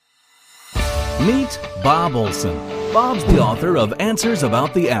Meet Bob Olson. Bob's the author of Answers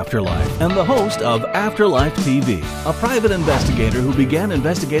About the Afterlife and the host of Afterlife TV. A private investigator who began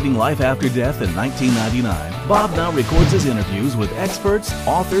investigating life after death in 1999, Bob now records his interviews with experts,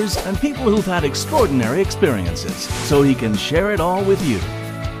 authors, and people who've had extraordinary experiences so he can share it all with you.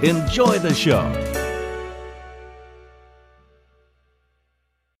 Enjoy the show.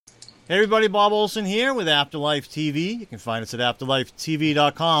 Hey everybody, Bob Olson here with Afterlife TV. You can find us at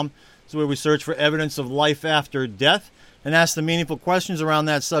afterlifetv.com. It's where we search for evidence of life after death and ask the meaningful questions around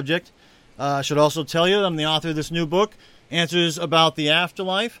that subject. I should also tell you that I'm the author of this new book, Answers About the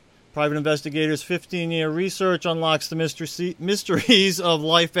Afterlife. Private Investigator's 15-year research unlocks the mysteries of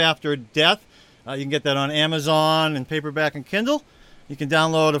life after death. You can get that on Amazon and paperback and Kindle. You can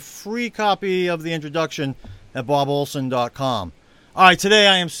download a free copy of the introduction at bobolson.com. All right, today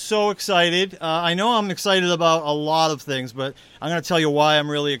I am so excited. I know I'm excited about a lot of things, but I'm going to tell you why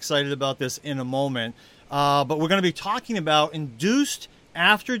I'm really excited about this in a moment. But we're going to be talking about induced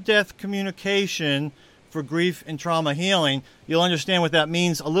after-death communication for grief and trauma healing. You'll understand what that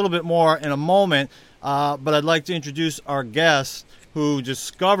means a little bit more in a moment, but I'd like to introduce our guest who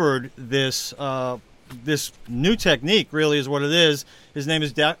discovered this this new technique, really is what it is. His name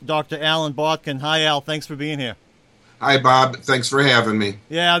is Dr. Alan Botkin. Hi, Al. Thanks for being here. Hi, Bob. Thanks for having me.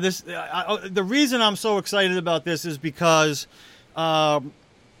 Yeah, the reason I'm so excited about this is because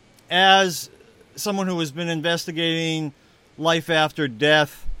as someone who has been investigating life after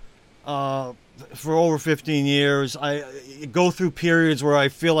death for over 15 years, I go through periods where I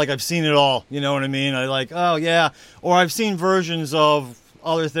feel like I've seen it all. You know what I mean? I like, oh, yeah. Or I've seen versions of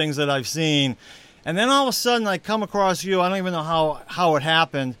other things that I've seen. And then all of a sudden I come across you. I don't even know how it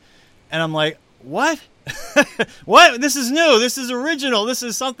happened. And I'm like, what? What? This is new. This is original. This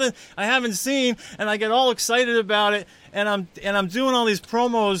is something I haven't seen, and I get all excited about it. And I'm doing all these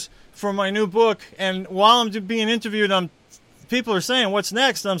promos for my new book. And while I'm being interviewed, people are saying, "What's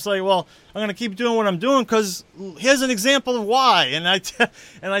next?" And I'm saying, "Well, I'm going to keep doing what I'm doing because here's an example of why." And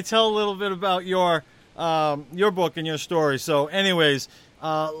I tell a little bit about your book and your story. So, anyways,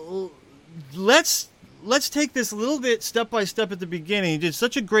 let's take this a little bit step by step at the beginning. You did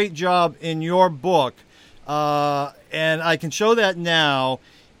such a great job in your book. And I can show that now,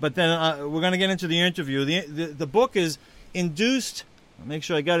 but then we're going to get into the interview. The book is Induced, I'll make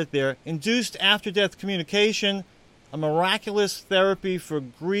sure I got it there, Induced After-Death Communication, a Miraculous Therapy for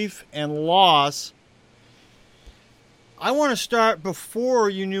Grief and Loss. I want to start before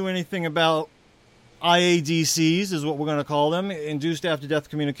you knew anything about IADCs, is what we're going to call them, Induced After-Death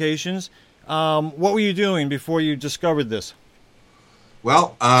Communications. What were you doing before you discovered this?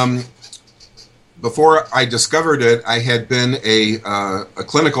 Well, before I discovered it, I had been a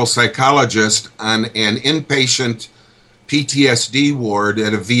clinical psychologist on an inpatient PTSD ward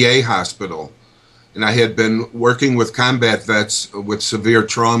at a VA hospital. And I had been working with combat vets with severe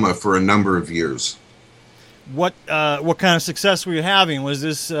trauma for a number of years. What kind of success were you having? Was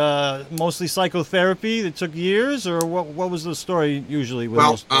this mostly psychotherapy that took years, or what was the story usually?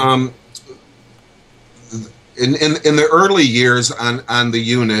 With In the early years on the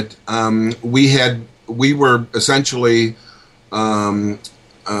unit, we were essentially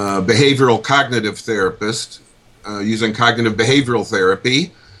behavioral cognitive therapists using cognitive behavioral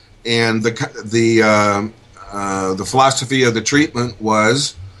therapy, and the philosophy of the treatment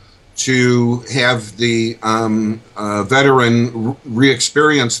was to have the veteran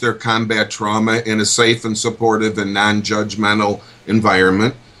re-experience their combat trauma in a safe and supportive and non-judgmental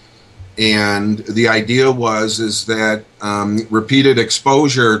environment. And the idea is that repeated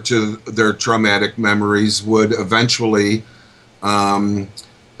exposure to their traumatic memories would eventually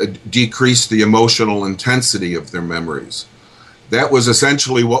decrease the emotional intensity of their memories. That was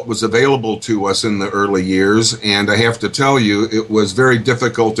essentially what was available to us in the early years, and I have to tell you, it was very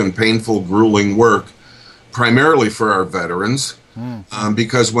difficult and painful, grueling work, primarily for our veterans,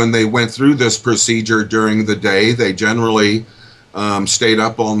 because when they went through this procedure during the day, they generally stayed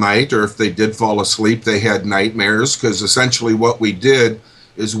up all night, or if they did fall asleep, they had nightmares, because essentially what we did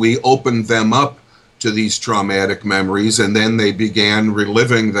is we opened them up to these traumatic memories, and then they began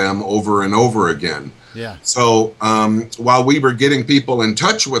reliving them over and over again. Yeah. So while we were getting people in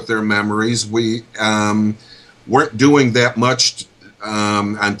touch with their memories, we weren't doing that much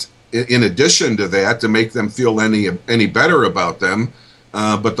and in addition to that to make them feel any better about them.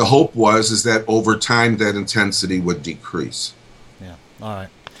 But the hope is that over time that intensity would decrease. Yeah. All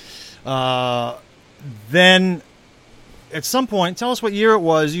right. Then at some point, tell us what year it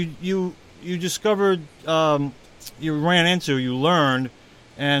was. You discovered, you learned,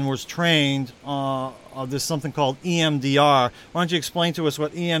 and was trained of this something called EMDR. Why don't you explain to us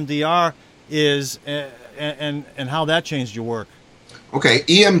what EMDR is and how that changed your work. Okay,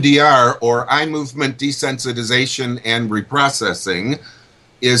 EMDR, or eye movement desensitization and reprocessing,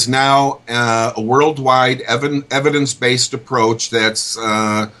 is now a worldwide evidence-based approach that's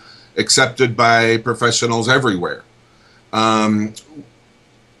accepted by professionals everywhere.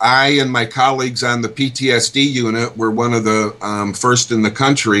 I and my colleagues on the PTSD unit were one of the first in the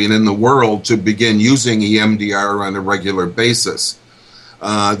country and in the world to begin using EMDR on a regular basis.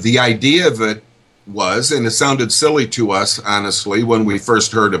 The idea of it was, and it sounded silly to us, honestly, when we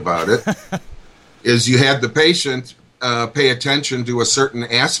first heard about it, is you had the patient pay attention to a certain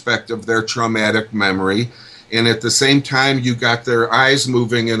aspect of their traumatic memory, and at the same time you got their eyes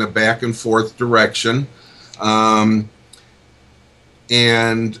moving in a back and forth direction.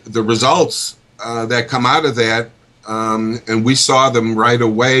 And the results that come out of that, and we saw them right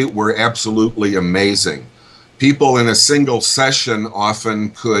away, were absolutely amazing. People in a single session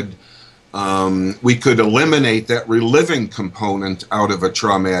often we could eliminate that reliving component out of a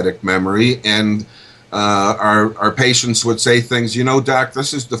traumatic memory, and our patients would say things, Doc,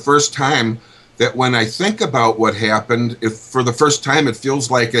 this is the first time that when I think about what happened, if for the first time it feels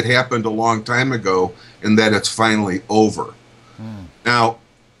like it happened a long time ago and that it's finally over. Now,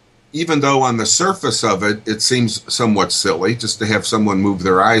 even though on the surface of it, it seems somewhat silly just to have someone move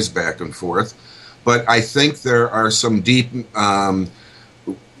their eyes back and forth, but I think there are some deep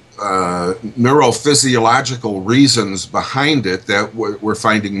neurophysiological reasons behind it that we're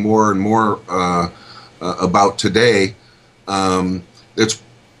finding more and more about today. Most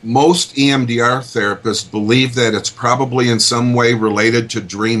EMDR therapists believe that it's probably in some way related to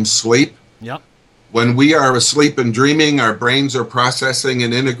dream sleep. Yep. When we are asleep and dreaming, our brains are processing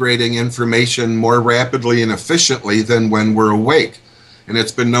and integrating information more rapidly and efficiently than when we're awake. And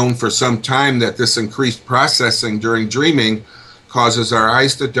it's been known for some time that this increased processing during dreaming causes our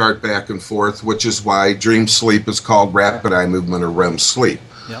eyes to dart back and forth, which is why dream sleep is called rapid eye movement or REM sleep.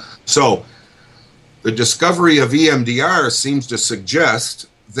 Yep. So the discovery of EMDR seems to suggest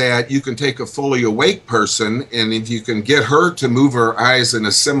that you can take a fully awake person, and if you can get her to move her eyes in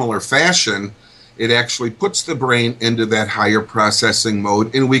a similar fashion, it actually puts the brain into that higher processing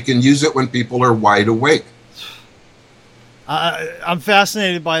mode, and we can use it when people are wide awake. I'm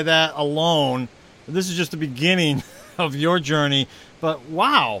fascinated by that alone. This is just the beginning of your journey, but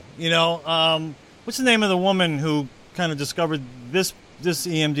wow, what's the name of the woman who kind of discovered this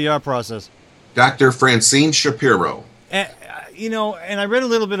EMDR process? Dr. Francine Shapiro. And I read a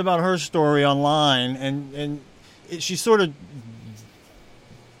little bit about her story online, and she sort of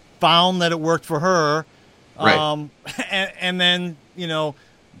found that it worked for her, right. and then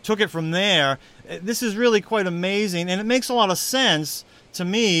took it from there. This is really quite amazing, and it makes a lot of sense to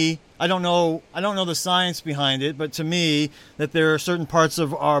me. I don't know the science behind it, but to me, that there are certain parts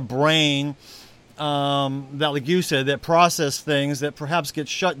of our brain that, like you said, that process things that perhaps get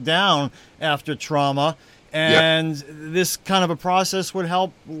shut down after trauma, and this kind of a process would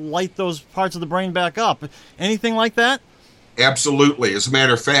help light those parts of the brain back up. Anything like that? Absolutely. As a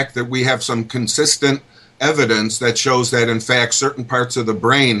matter of fact, that we have some consistent evidence that shows that, in fact, certain parts of the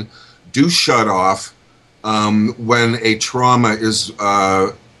brain do shut off when a trauma is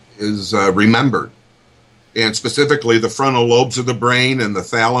remembered. And specifically the frontal lobes of the brain and the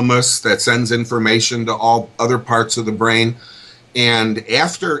thalamus that sends information to all other parts of the brain. And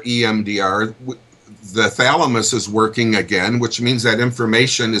after EMDR, the thalamus is working again, which means that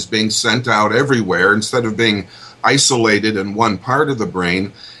information is being sent out everywhere instead of being isolated in one part of the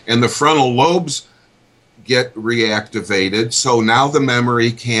brain, and the frontal lobes get reactivated. So now the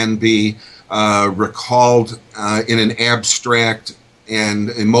memory can be recalled in an abstract and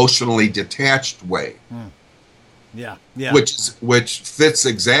emotionally detached way. Yeah. Which fits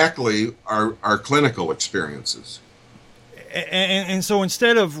exactly our clinical experiences. And so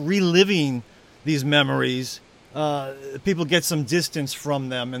instead of reliving these memories, people get some distance from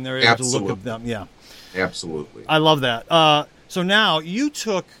them, and they're able to look at them. Yeah. Absolutely. I love that. So now you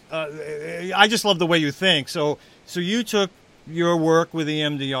took, I just love the way you think. So you took your work with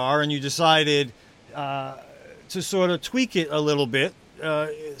EMDR and you decided to sort of tweak it a little bit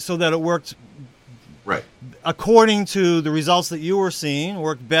so that it worked right according to the results that you were seeing,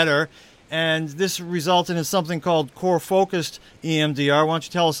 worked better. And this resulted in something called core focused EMDR. Why don't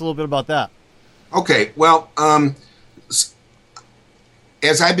you tell us a little bit about that? Okay. Well,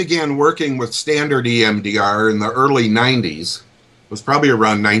 as I began working with standard EMDR in the early 90s, it was probably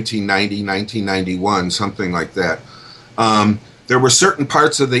around 1990, 1991, something like that, there were certain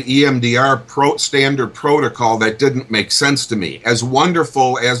parts of the EMDR standard protocol that didn't make sense to me. As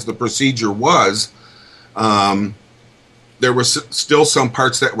wonderful as the procedure was, there were still some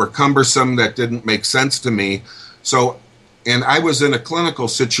parts that were cumbersome that didn't make sense to me. So, and I was in a clinical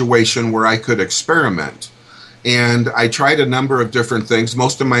situation where I could experiment. And I tried a number of different things.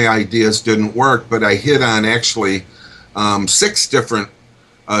 Most of my ideas didn't work, but I hit on actually six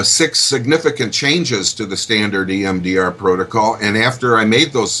significant changes to the standard EMDR protocol. And after I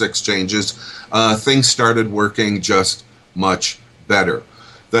made those 6 changes, things started working just much better.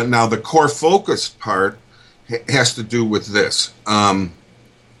 Now, the core focused part has to do with this.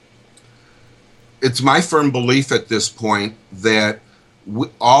 It's my firm belief at this point that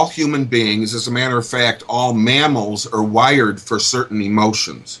all human beings, as a matter of fact, all mammals are wired for certain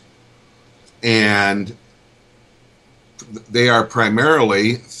emotions. And they are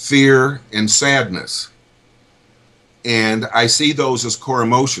primarily fear and sadness. And I see those as core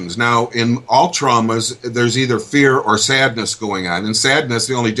emotions. Now, in all traumas, there's either fear or sadness going on. In sadness,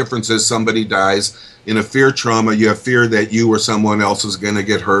 the only difference is somebody dies. In a fear trauma, you have fear that you or someone else is going to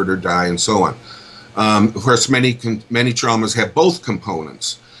get hurt or die, and so on. Of course, many traumas have both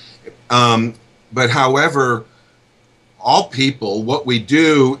components. But however, all people, what we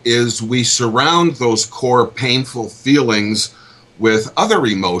do is we surround those core painful feelings with other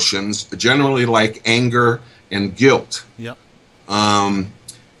emotions, generally like anger and guilt. Yep. And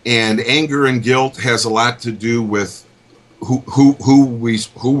anger and guilt has a lot to do with who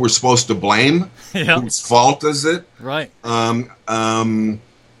we're supposed to blame. Yep. Whose fault is it? Right.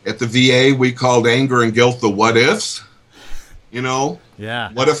 At the VA, we called anger and guilt the what ifs. You know?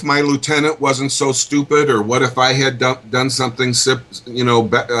 Yeah. What if my lieutenant wasn't so stupid, or what if I had done something, something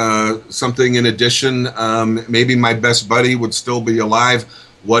in addition? Maybe my best buddy would still be alive.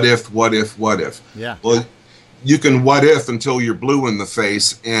 What if? Yeah. Well, you can what if until you're blue in the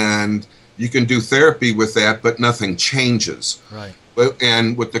face, and you can do therapy with that, but nothing changes. Right.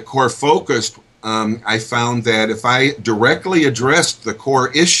 And with the core focused, I found that if I directly addressed the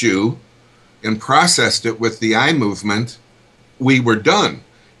core issue and processed it with the eye movement, we were done.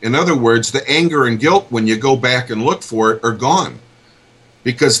 In other words, the anger and guilt, when you go back and look for it, are gone,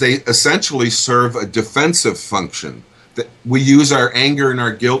 because they essentially serve a defensive function. That we use our anger and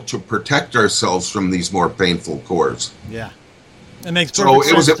our guilt to protect ourselves from these more painful cores. Yeah. It makes perfect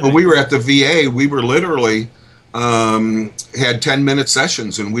sense. So when we were at the VA, we were literally had 10-minute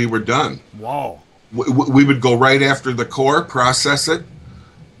sessions and we were done. Wow. We would go right after the core, process it,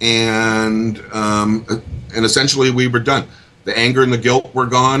 and essentially we were done. The anger and the guilt were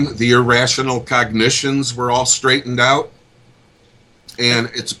gone. The irrational cognitions were all straightened out. And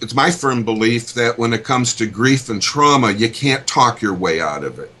it's my firm belief that when it comes to grief and trauma, you can't talk your way out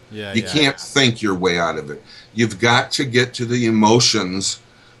of it. You can't think your way out of it. You've got to get to the emotions,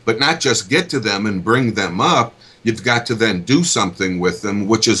 but not just get to them and bring them up. You've got to then do something with them,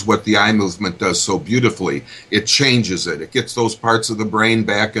 which is what the eye movement does so beautifully. It changes it. It gets those parts of the brain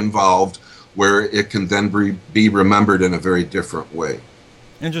back involved where it can then be remembered in a very different way.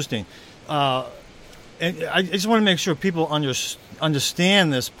 Interesting. And I just want to make sure people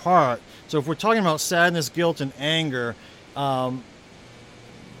understand this part. So if we're talking about sadness, guilt, and anger,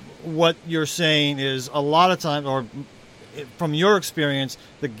 what you're saying is a lot of times, or from your experience,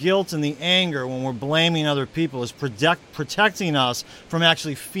 the guilt and the anger when we're blaming other people is protecting us from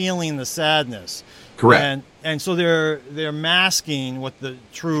actually feeling the sadness. Correct. And so they're masking what the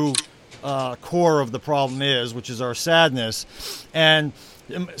true core of the problem is, which is our sadness. And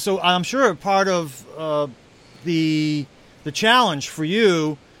so I'm sure part of the challenge for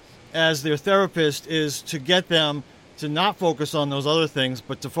you as their therapist is to get them to not focus on those other things,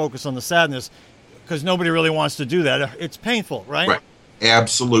 but to focus on the sadness, because nobody really wants to do that. It's painful, right? Right.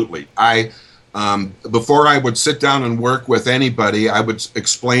 Absolutely. Before I would sit down and work with anybody, I would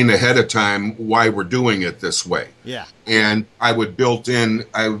explain ahead of time why we're doing it this way. Yeah. And I would build in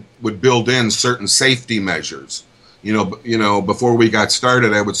certain safety measures. Before we got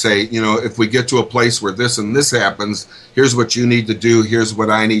started, I would say, if we get to a place where this and this happens, here's what you need to do, here's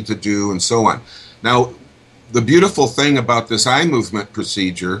what I need to do, and so on. Now, the beautiful thing about this eye movement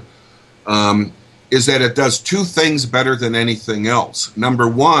procedure is that it does 2 things better than anything else. Number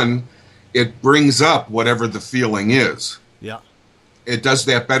one, it brings up whatever the feeling is. Yeah. It does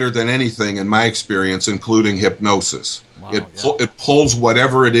that better than anything in my experience, including hypnosis. Wow, It pulls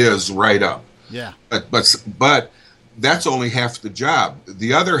whatever it is right up. Yeah. But that's only half the job.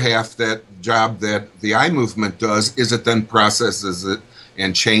 The other half that job that the eye movement does is it then processes it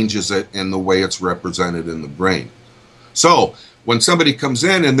and changes it in the way it's represented in the brain. So when somebody comes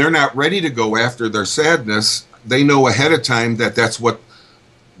in and they're not ready to go after their sadness, they know ahead of time that that's what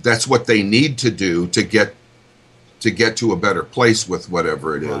they need to do to get to a better place with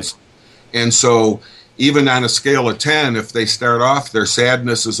whatever it is. Right. And so even on a scale of 10, if they start off, their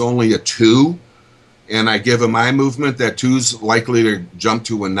sadness is only a 2, and I give them eye movement, that 2's likely to jump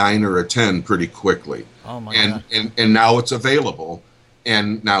to a 9 or a 10 pretty quickly. Oh my God. And now it's available,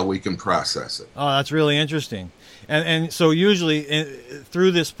 and now we can process it. Oh, that's really interesting. And so usually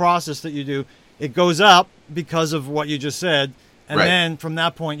through this process that you do, it goes up because of what you just said, and Right. then from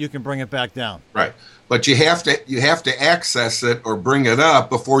that point you can bring it back down. Right. But you have to access it or bring it up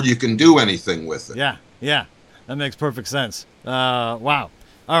before you can do anything with it. Yeah, that makes perfect sense. Wow.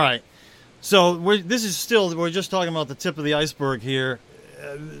 All right. So we're just talking about the tip of the iceberg here.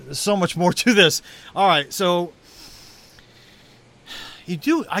 There's so much more to this. All right. So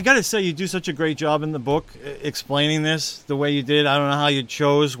I got to say, you do such a great job in the book explaining this the way you did. I don't know how you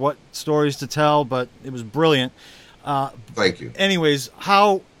chose what stories to tell, but it was brilliant. Thank you. Anyways,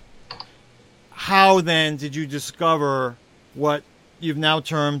 how then did you discover what you've now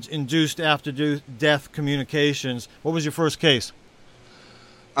termed induced after-death communications? What was your first case?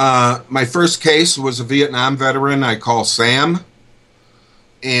 My first case was a Vietnam veteran I call Sam.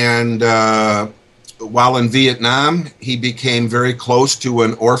 And while in Vietnam, he became very close to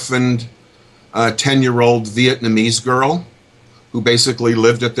an orphaned 10-year-old Vietnamese girl who basically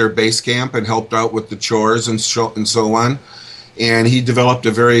lived at their base camp and helped out with the chores and so on. And he developed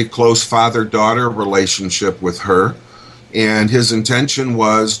a very close father-daughter relationship with her. And his intention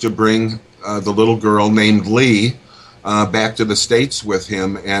was to bring the little girl named Lee back to the States with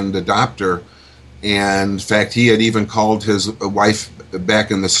him and adopt her. And in fact, he had even called his wife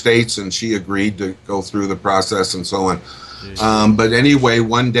back in the States, and she agreed to go through the process and so on. But anyway,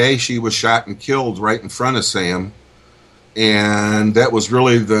 one day she was shot and killed right in front of Sam. And that was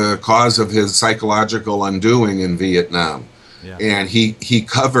really the cause of his psychological undoing in Vietnam. Yeah. And he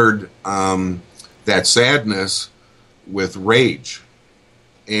covered that sadness with rage.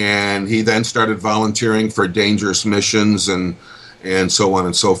 And he then started volunteering for dangerous missions and so on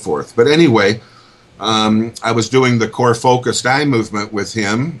and so forth. But anyway, I was doing the core focused eye movement with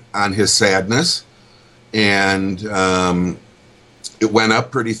him on his sadness. And it went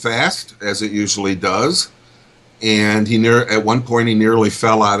up pretty fast, as it usually does. And at one point he nearly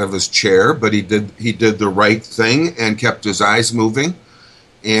fell out of his chair, but he did the right thing and kept his eyes moving,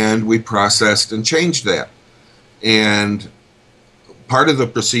 and we processed and changed that. And part of the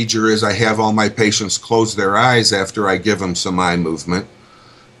procedure is I have all my patients close their eyes after I give them some eye movement.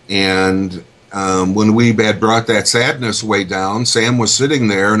 And when we had brought that sadness way down, Sam was sitting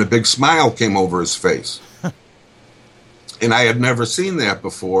there and a big smile came over his face. And I had never seen that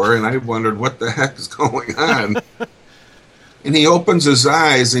before, and I wondered what the heck is going on. And he opens his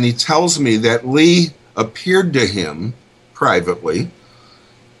eyes and he tells me that Lee appeared to him privately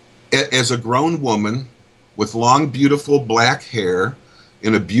as a grown woman with long, beautiful black hair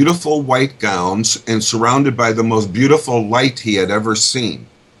in a beautiful white gown and surrounded by the most beautiful light he had ever seen.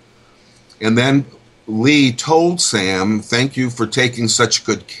 And then Lee told Sam, "Thank you for taking such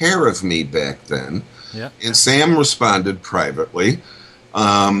good care of me back then." Yeah. And Sam responded privately,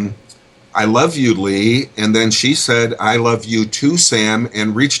 "I love you, Lee." And then she said, "I love you too, Sam,"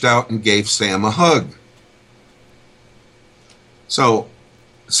 and reached out and gave Sam a hug. So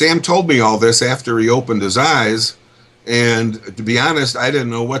Sam told me all this after he opened his eyes, and to be honest, I didn't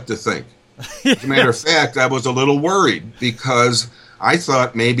know what to think. As a matter of fact, I was a little worried because I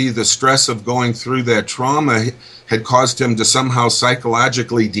thought maybe the stress of going through that trauma had caused him to somehow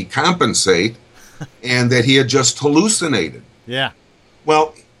psychologically decompensate and that he had just hallucinated. Yeah.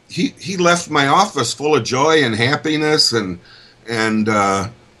 Well, he left my office full of joy and happiness, and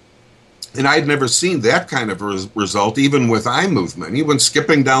I'd never seen that kind of result, even with eye movement. He went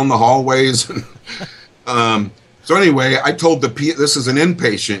skipping down the hallways. And, so anyway, I told this is an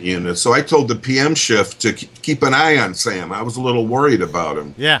inpatient unit, so I told the PM shift to keep an eye on Sam. I was a little worried about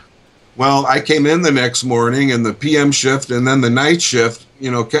him. Yeah. Well, I came in the next morning, and the PM shift and then the night shift,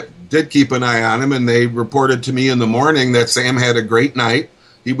 did keep an eye on him, and they reported to me in the morning that Sam had a great night.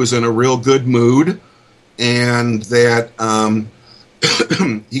 He was in a real good mood, and that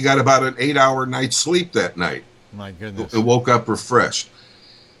he got about an 8-hour night's sleep that night. My goodness. And woke up refreshed.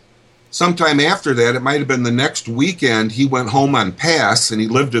 Sometime after that, it might have been the next weekend, he went home on pass, and he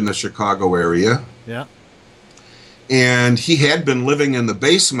lived in the Chicago area. Yeah. And he had been living in the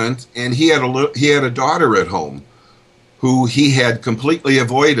basement, and he had a daughter at home who he had completely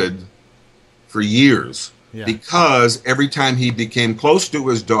avoided for years. Yeah. Because every time he became close to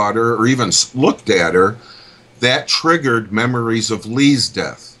his daughter or even looked at her, that triggered memories of Lee's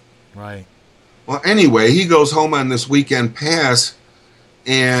death. Right. Well, anyway, he goes home on this weekend pass,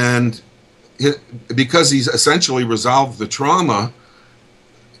 and because he's essentially resolved the trauma,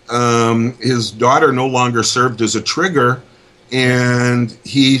 his daughter no longer served as a trigger, and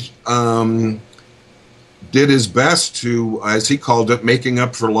he did his best to, as he called it, making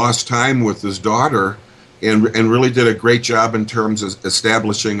up for lost time with his daughter, and really did a great job in terms of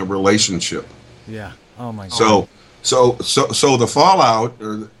establishing a relationship. Yeah. Oh my God. So the fallout,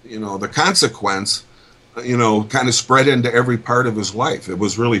 or the consequence, kind of spread into every part of his life. It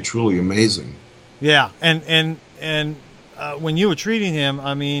was really truly amazing. Yeah, and when you were treating him,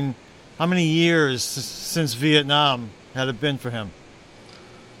 I mean, how many years since Vietnam had it been for him?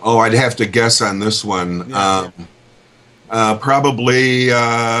 Oh, I'd have to guess on this one. Yeah. Probably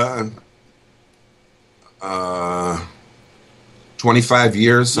 25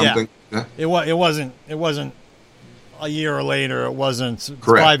 years, something. Yeah. It wasn't a year later. It wasn't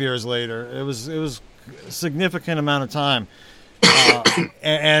Correct. 5 years later. It was a significant amount of time.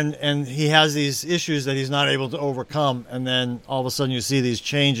 And he has these issues that he's not able to overcome, and then all of a sudden you see these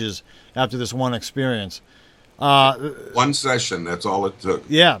changes after this one experience. One session, that's all it took.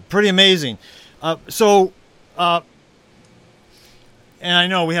 Yeah, pretty amazing. And I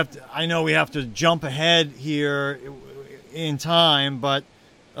know we have to jump ahead here in time, but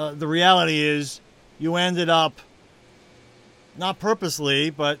the reality is you ended up, not purposely,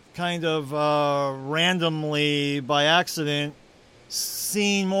 but kind of randomly by accident,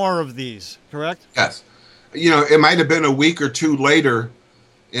 seeing more of these, correct? Yes. It might have been a week or two later,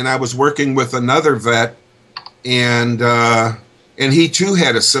 and I was working with another vet, and he too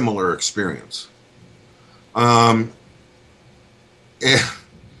had a similar experience. And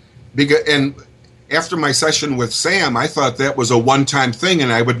after my session with Sam, I thought that was a one-time thing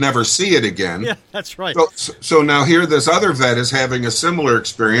and I would never see it again. Yeah, that's right. So now here this other vet is having a similar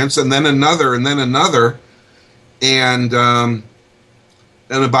experience, and then another, and then another. And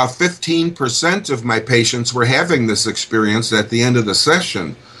about 15% of my patients were having this experience at the end of the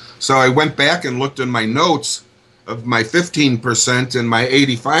session. So I went back and looked in my notes of my 15% and my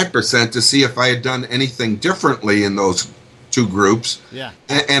 85% to see if I had done anything differently in those two groups. Yeah.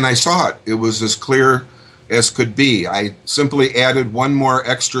 And I saw it. It was as clear as could be. I simply added one more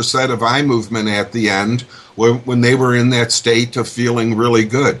extra set of eye movement at the end when they were in that state of feeling really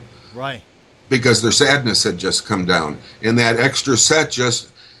good. Right. Because their sadness had just come down. And that extra set, just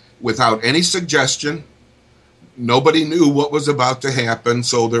without any suggestion, nobody knew what was about to happen,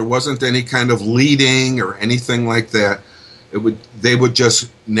 so there wasn't any kind of leading or anything like that. They would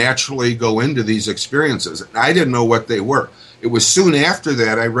just naturally go into these experiences. And I didn't know what they were. It was soon after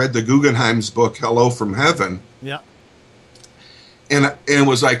that I read the Guggenheim's book, Hello from Heaven. Yeah. And it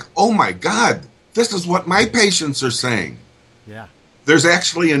was like, oh my God, this is what my patients are saying. Yeah. There's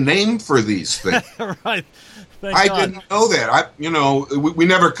actually a name for these things. Right. I didn't know that. We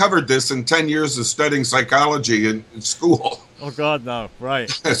never covered this in 10 years of studying psychology in school. Oh God, no. Right.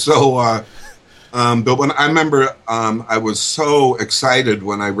 So, but when I remember, I was so excited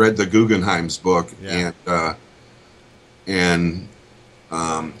when I read the Guggenheim's book, Yeah. and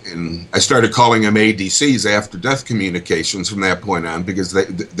I started calling them ADCs, after death communications, from that point on, because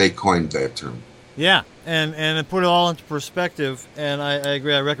they coined that term. Yeah, and it put it all into perspective, and I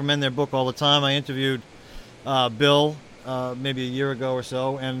agree. I recommend their book all the time. I interviewed Bill maybe a year ago or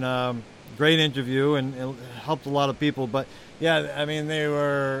so, and great interview, and it helped a lot of people. But yeah, I mean, they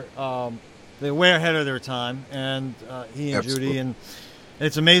were way ahead of their time, and he and Absolutely. Judy, and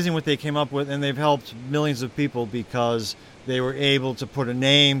it's amazing what they came up with, and they've helped millions of people because they were able to put a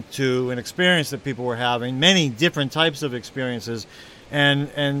name to an experience that people were having, many different types of experiences,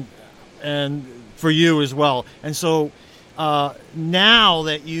 and for you as well. And so now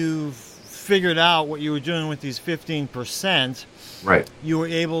that you've figured out what you were doing with these 15%, Right. you were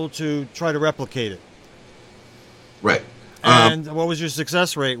able to try to replicate it. Right. And what was your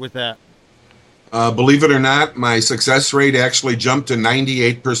success rate with that? Believe it or not, my success rate actually jumped to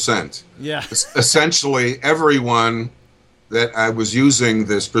 98%. Yeah. Essentially, everyone that I was using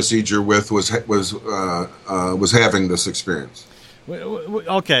this procedure with was having this experience.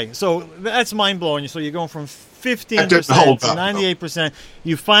 Okay, so that's mind-blowing. So you're going from 15% to 98%.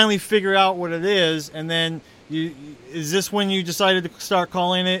 You finally figure out what it is, and then is this when you decided to start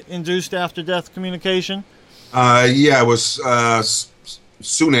calling it induced after-death communication? Yeah, it was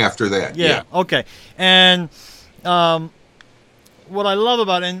soon after that. Yeah. Okay. And what I love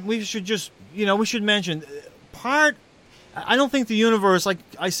about it, and we should mention, I don't think the universe, like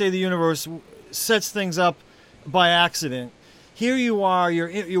I say, the universe sets things up by accident. Here you are,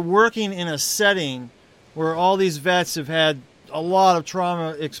 you're working in a setting where all these vets have had a lot of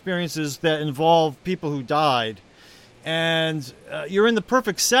trauma experiences that involve people who died. and you're in the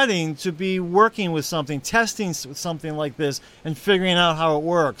perfect setting to be working with something, testing with something like this, and figuring out how it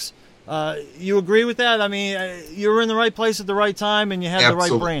works. You agree with that? I mean, you were in the right place at the right time, and you had the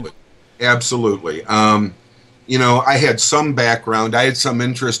right brain. Absolutely. You know, I had some background. I had some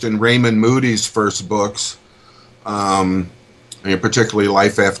interest in Raymond Moody's first books, particularly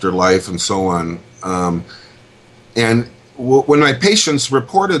Life After Life and so on. And when my patients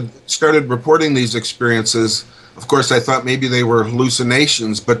started reporting these experiences, of course, I thought maybe they were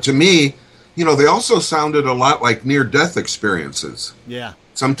hallucinations. But to me, you know, they also sounded a lot like near-death experiences. Yeah.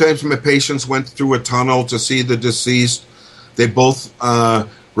 Sometimes my patients went through a tunnel to see the deceased. They both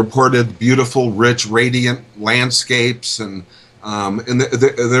reported beautiful, rich, radiant landscapes, and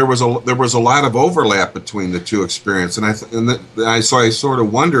there was a lot of overlap between the two experiences, so I sort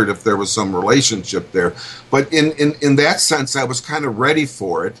of wondered if there was some relationship there. But in that sense, I was kind of ready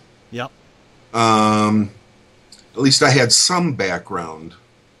for it. Yep. At least I had some background.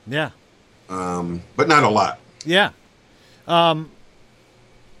 Yeah. But not a lot. Yeah.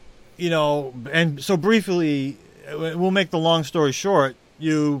 You know, and so briefly, we'll make the long story short.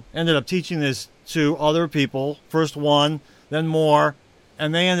 You ended up teaching this to other people, first one, then more,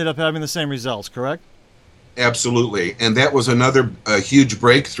 and they ended up having the same results, correct? Absolutely. And that was another huge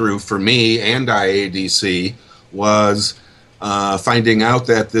breakthrough for me and IADC, was finding out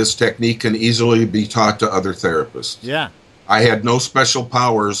that this technique can easily be taught to other therapists. Yeah. I had no special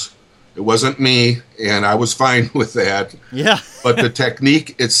powers. It wasn't me, and I was fine with that. Yeah. But the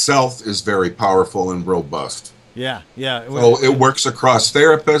technique itself is very powerful and robust. Yeah, yeah. So it works across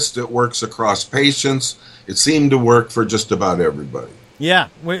therapists. It works across patients. It seemed to work for just about everybody. Yeah,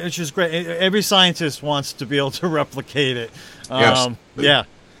 which is great. Every scientist wants to be able to replicate it. Yes. Yeah,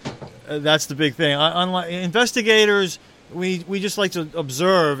 that's the big thing. Unlike investigators, we just like to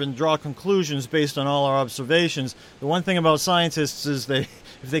observe and draw conclusions based on all our observations. The one thing about scientists is if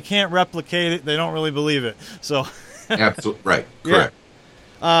they can't replicate it, they don't really believe it. So. Absolutely right. Correct.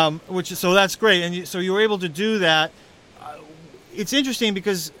 Yeah. So that's great, and so you were able to do that. It's interesting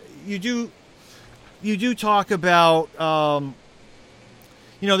because you do talk about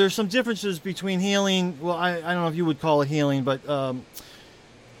there's some differences between healing. Well, I don't know if you would call it healing, but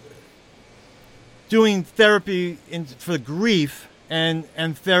doing therapy for grief and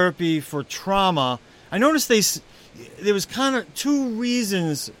therapy for trauma. I noticed there was kind of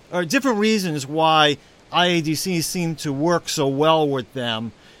different reasons why IADC seemed to work so well with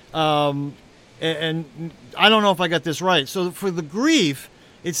them. And I don't know if I got this right. So for the grief,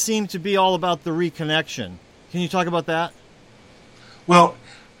 it seemed to be all about the reconnection. Can you talk about that? Well,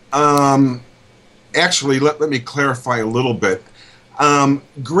 actually, let me clarify a little bit.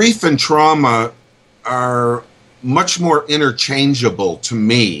 Grief and trauma are much more interchangeable to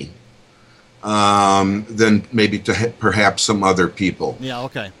me than maybe to perhaps some other people. Yeah,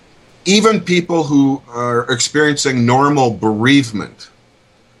 okay. Even people who are experiencing normal bereavement,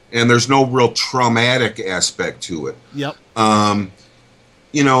 and there's no real traumatic aspect to it. Yep.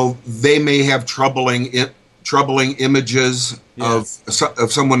 They may have troubling images of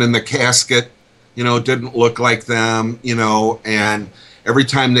someone in the casket, didn't look like them, and every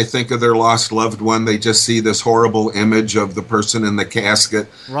time they think of their lost loved one, they just see this horrible image of the person in the casket.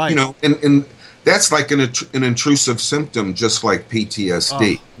 Right. And that's like an intrusive symptom, just like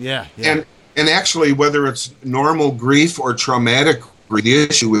PTSD. Oh, yeah. And actually, whether it's normal grief or traumatic grief, the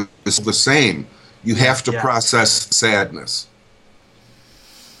issue is the same. You have to process sadness.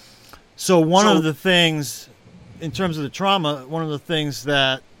 So one of the things, in terms of the trauma, one of the things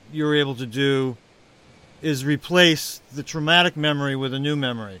that you're able to do is replace the traumatic memory with a new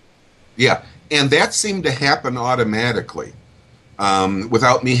memory. Yeah, and that seemed to happen automatically.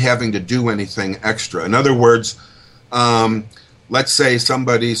 Without me having to do anything extra. In other words, let's say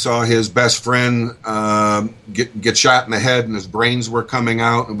somebody saw his best friend get shot in the head and his brains were coming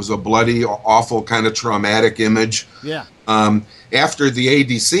out. It was a bloody, awful kind of traumatic image. Yeah. After the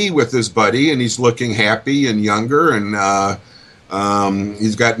ADC with his buddy, and he's looking happy and younger, and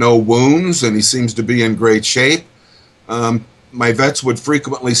he's got no wounds, and he seems to be in great shape. My vets would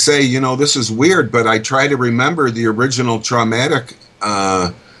frequently say, this is weird, but I try to remember the original traumatic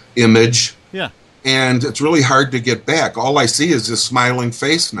image. Yeah. And it's really hard to get back. All I see is this smiling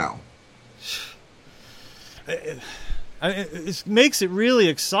face now. It makes it really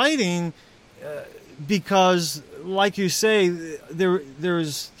exciting because, like you say,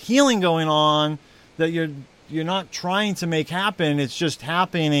 there's healing going on that you're not trying to make happen. It's just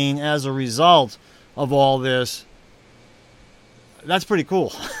happening as a result of all this. That's pretty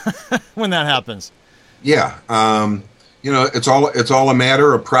cool when that happens. Yeah. You know, it's all a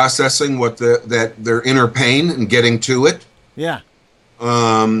matter of processing their inner pain and getting to it. Yeah.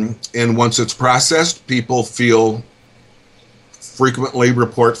 And once it's processed, people frequently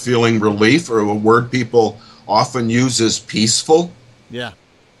report feeling relief, or a word people often use is peaceful. Yeah.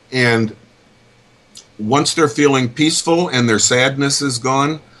 And once they're feeling peaceful and their sadness is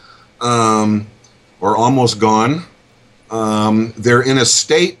gone, or almost gone, they're in a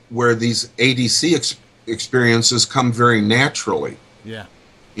state where these ADC experiences come very naturally. Yeah.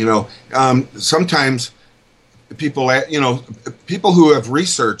 You know, sometimes people who have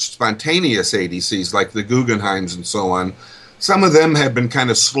researched spontaneous ADCs, like the Guggenheims and so on, some of them have been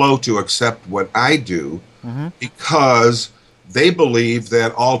kind of slow to accept what I do, because they believe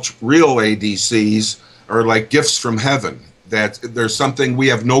that all real ADCs are like gifts from heaven, that there's something we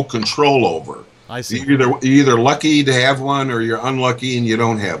have no control over. I see. You're either lucky to have one, or you're unlucky and you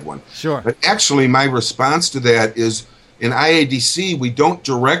don't have one. Sure. But actually, my response to that is, in IADC, we don't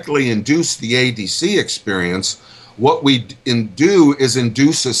directly induce the ADC experience. What we do is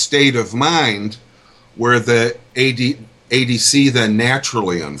induce a state of mind where the ADC then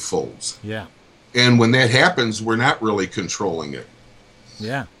naturally unfolds. Yeah. And when that happens, we're not really controlling it.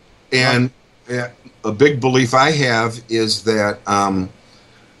 Yeah. And a big belief I have is that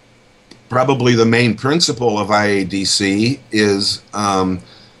probably the main principle of IADC is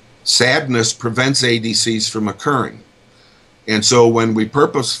sadness prevents ADCs from occurring. And so when we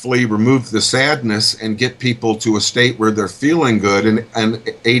purposefully remove the sadness and get people to a state where they're feeling good, an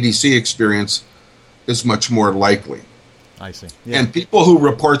ADC experience is much more likely. I see. Yeah. And people who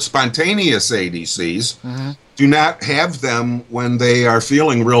report spontaneous ADCs do not have them when they are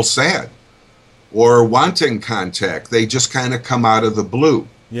feeling real sad or wanting contact. They just kind of come out of the blue.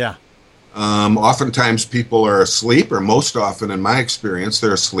 Yeah. Oftentimes people are asleep, or most often in my experience,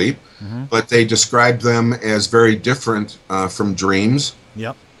 they're asleep, but they describe them as very different from dreams.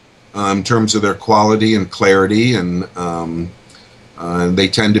 Yep. In terms of their quality and clarity, and they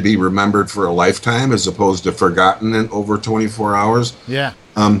tend to be remembered for a lifetime as opposed to forgotten in over 24 hours. Yeah.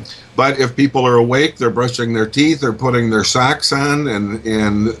 But if people are awake, they're brushing their teeth, they're putting their socks on,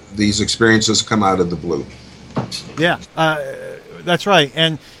 and these experiences come out of the blue. Yeah, that's right.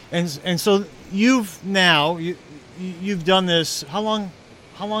 And so you've done this. How long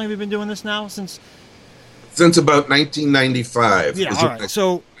have you been doing this now? Since about 1995. Yeah. All right.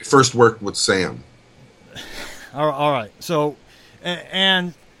 So I first worked with Sam. All right. So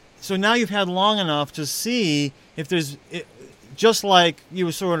now you've had long enough to see if there's, just like you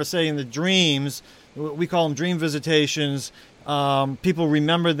were sort of saying, the dreams, we call them dream visitations. People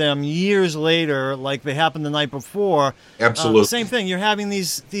remember them years later, like they happened the night before. Absolutely. Same thing. You're having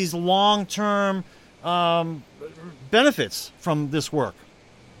these long-term benefits from this work.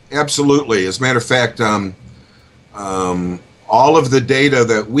 Absolutely. As a matter of fact, all of the data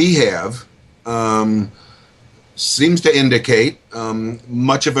that we have seems to indicate,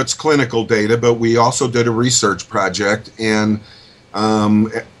 much of it's clinical data, but we also did a research project, and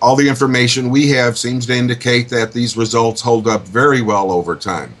all the information we have seems to indicate that these results hold up very well over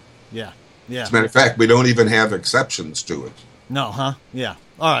time. Yeah, yeah. As a matter of fact, we don't even have exceptions to it. No, huh? Yeah.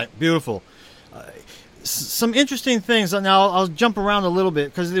 All right, beautiful. Some interesting things. Now, I'll jump around a little bit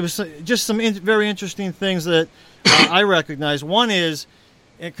because there was just some very interesting things that I recognize. One is,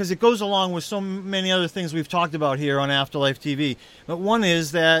 because it goes along with so many other things we've talked about here on Afterlife TV, but one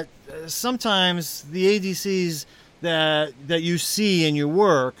is that sometimes the ADCs that you see in your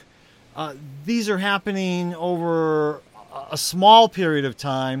work, these are happening over a small period of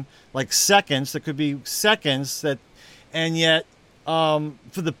time, like seconds. There could be seconds and yet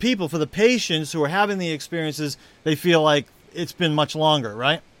for the patients who are having the experiences, they feel like it's been much longer,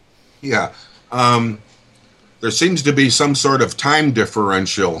 right? Yeah. There seems to be some sort of time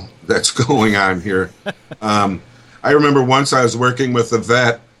differential that's going on here. I remember once I was working with a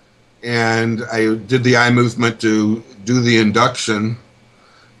vet, and I did the eye movement to do the induction,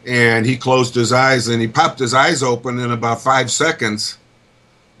 and he closed his eyes, and he popped his eyes open in about 5 seconds.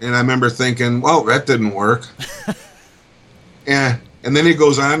 And I remember thinking, well, that didn't work. and then he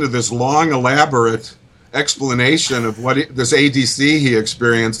goes on to this long, elaborate explanation of what this ADC he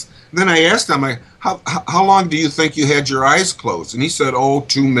experienced. And then I asked him, how long do you think you had your eyes closed? And he said, 2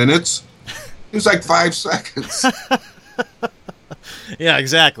 minutes. It was like 5 seconds. Yeah,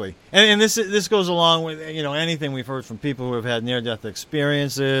 exactly. And this goes along with anything we've heard from people who have had near-death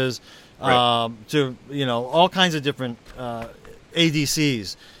experiences, right. To all kinds of different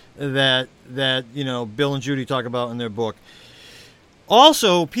ADCs that Bill and Judy talk about in their book.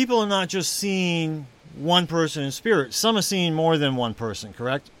 Also, people are not just seeing one person in spirit. Some are seeing more than one person.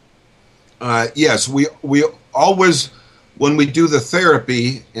 Correct? Yes, we always when we do the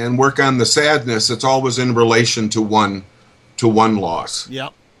therapy and work on the sadness, it's always in relation to one loss.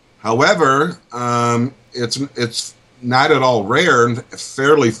 Yep. However, it's not at all rare and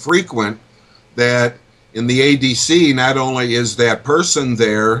fairly frequent that in the ADC, not only is that person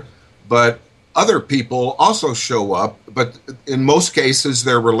there, but other people also show up. But in most cases,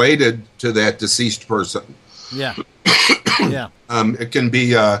 they're related to that deceased person. Yeah. Yeah. It can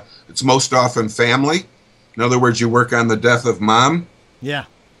be, it's most often family. In other words, you work on the death of mom. Yeah.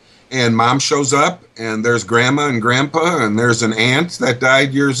 And mom shows up, and there's grandma and grandpa, and there's an aunt that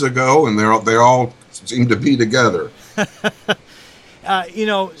died years ago, and they all seem to be together. Have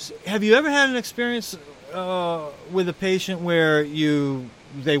you ever had an experience with a patient where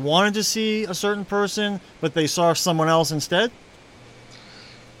they wanted to see a certain person, but they saw someone else instead?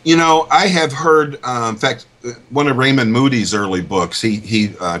 I have heard, in fact, one of Raymond Moody's early books, he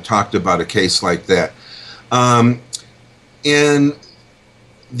talked about a case like that. And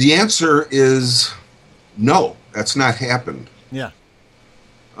the answer is no, that's not happened. Yeah.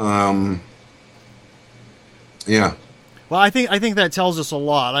 Yeah. Well, I think that tells us a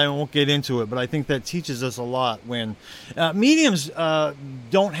lot. I won't get into it, but I think that teaches us a lot when mediums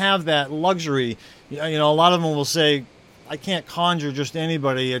don't have that luxury. A lot of them will say, I can't conjure just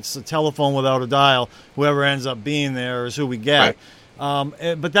anybody. It's a telephone without a dial. Whoever ends up being there is who we get.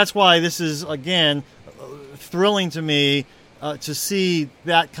 Right. But that's why this is, again, thrilling to me to see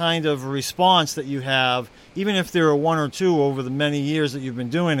that kind of response that you have. Even if there are one or two over the many years that you've been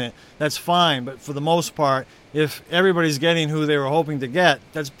doing it, that's fine. But for the most part, if everybody's getting who they were hoping to get,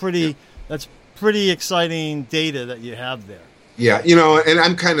 that's pretty exciting data that you have there. Yeah, and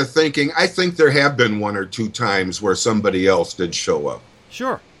I'm kind of thinking, I think there have been one or two times where somebody else did show up.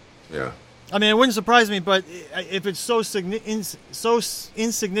 Sure. Yeah. I mean, it wouldn't surprise me, but if it's so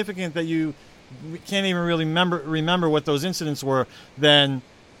insignificant that you can't even really remember what those incidents were, then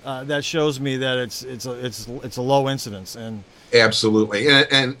that shows me that it's a low incidence. And absolutely,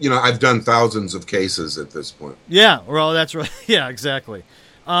 and I've done thousands of cases at this point. Yeah, well, that's right. Yeah, exactly.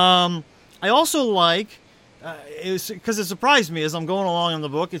 I also like. Because it surprised me as I'm going along in the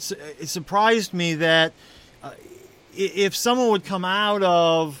book. It surprised me that if someone would come out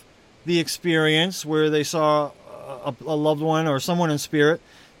of the experience where they saw a loved one or someone in spirit,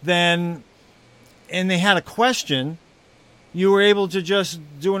 and they had a question, you were able to just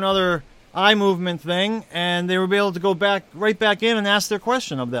do another eye movement thing, and they were able to go right back in and ask their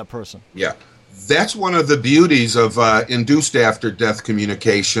question of that person. Yeah. That's one of the beauties of induced after-death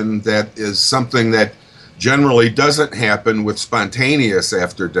communication. That is something that generally doesn't happen with spontaneous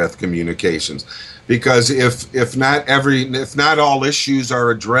after-death communications, because if not all issues are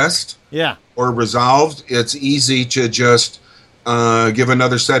addressed, or resolved, it's easy to just give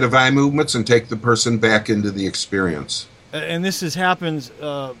another set of eye movements and take the person back into the experience. And this has happened.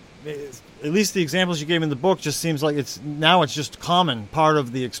 At least the examples you gave in the book just seems like it's just common part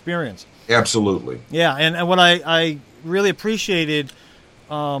of the experience. Absolutely. Yeah, and what I really appreciated.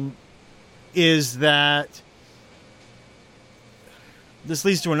 Is that this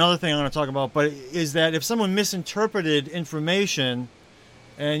leads to another thing I'm going to talk about, but is that if someone misinterpreted information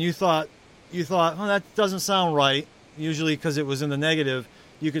and you thought, oh, that doesn't sound right, usually because it was in the negative,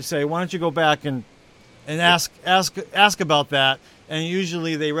 you could say, why don't you go back and ask about that, and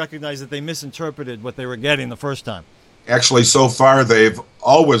usually they recognize that they misinterpreted what they were getting the first time. Actually, so far they've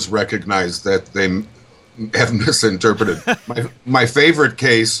always recognized that they have misinterpreted. My favorite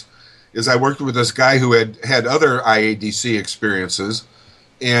case is I worked with this guy who had other IADC experiences,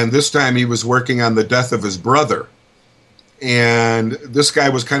 and this time he was working on the death of his brother. And this guy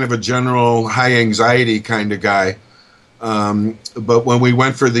was kind of a general high anxiety kind of guy. But when we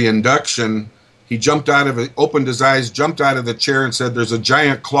went for the induction, he opened his eyes, jumped out of the chair and said, "There's a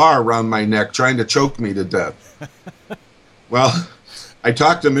giant claw around my neck trying to choke me to death." Well, I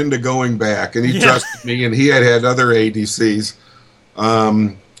talked him into going back, and he trusted me, and he had other ADCs.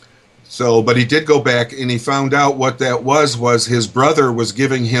 But he did go back, and he found out what that was his brother was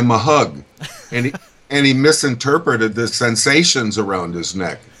giving him a hug, and he misinterpreted the sensations around his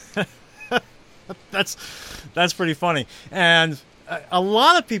neck. That's pretty funny. And a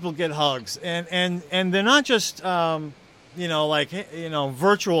lot of people get hugs, and they're not just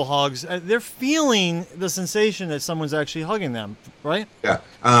virtual hugs. They're feeling the sensation that someone's actually hugging them, right? Yeah.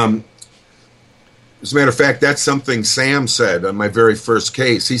 As a matter of fact, that's something Sam said on my very first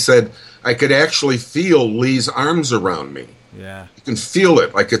case. He said, I could actually feel Lee's arms around me. Yeah. You can feel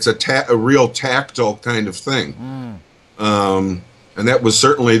it like it's a real tactile kind of thing. And that was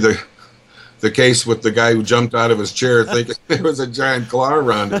certainly the case with the guy who jumped out of his chair thinking there was a giant claw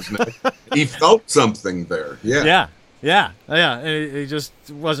around his neck. He felt something there. Yeah. Yeah. Yeah, yeah. He just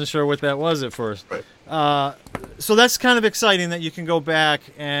wasn't sure what that was at first. Right. So that's kind of exciting that you can go back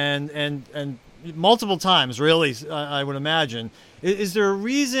and multiple times, really. I would imagine. Is there a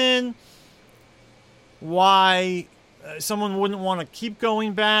reason why someone wouldn't want to keep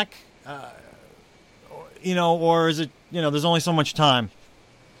going back? Or is it there's only so much time?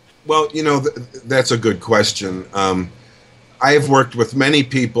 Well, that's a good question. I've worked with many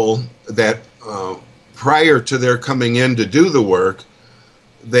people that prior to their coming in to do the work,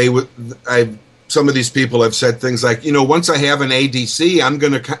 some of these people have said things like, once I have an ADC, I'm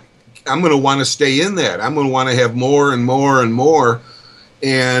going to want to stay in that. I'm going to want to have more and more and more.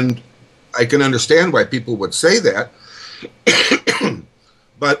 And I can understand why people would say that.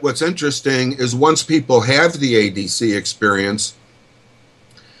 But what's interesting is once people have the ADC experience,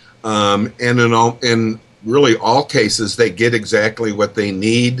 and in really all cases, they get exactly what they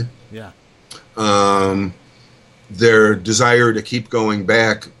need. Yeah. Their desire to keep going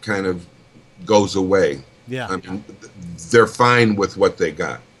back kind of goes away. Yeah. I mean, they're fine with what they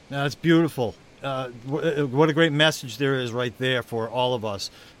got. That's beautiful. What a great message there is right there for all of us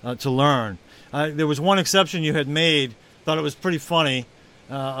to learn. There was one exception you had made, thought it was pretty funny,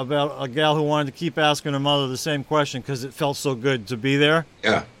 about a gal who wanted to keep asking her mother the same question because it felt so good to be there.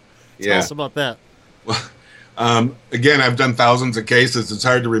 Yeah. Tell us about that. Well, again, I've done thousands of cases. It's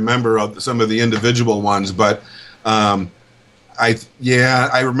hard to remember some of the individual ones, but I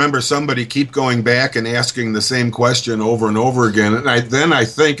remember somebody keep going back and asking the same question over and over again. And I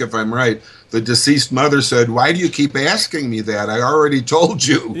think, if I'm right, the deceased mother said, "Why do you keep asking me that? I already told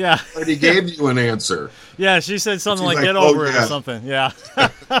you. Yeah. I already gave you an answer." Yeah, she said something like "get over it" or something. Yeah.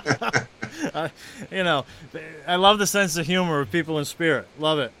 I love the sense of humor of people in spirit.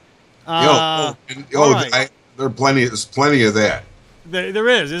 Love it. Right. There's plenty of that. There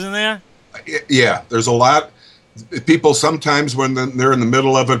is, isn't there? Yeah, there's a lot. People sometimes, when they're in the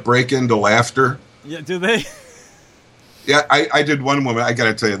middle of it, break into laughter. Yeah, do they? Yeah, I did one woman. I got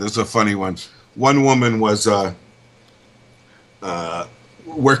to tell you, this is a funny one. One woman was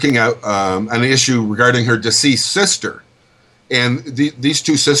working out an issue regarding her deceased sister. And these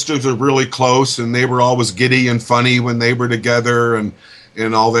two sisters are really close, and they were always giddy and funny when they were together and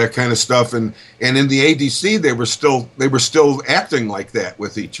all that kind of stuff. And in the ADC, they were still acting like that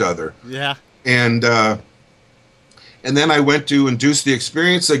with each other. Yeah. And then I went to induce the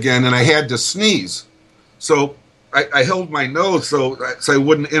experience again, and I had to sneeze. So I held my nose so I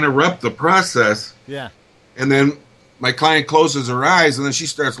wouldn't interrupt the process. Yeah. And then my client closes her eyes, and then she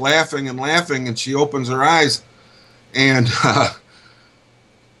starts laughing, and she opens her eyes, and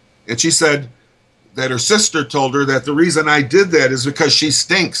she said that her sister told her that the reason I did that is because she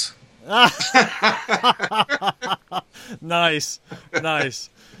stinks. Nice.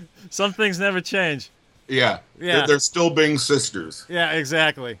 Some things never change. Yeah. They're still being sisters. Yeah,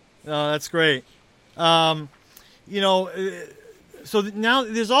 exactly. That's great. So now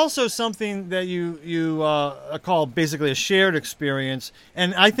there's also something that you call basically a shared experience,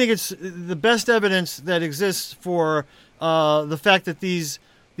 and I think it's the best evidence that exists for the fact that these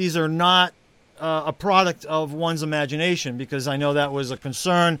are not a product of one's imagination, because I know that was a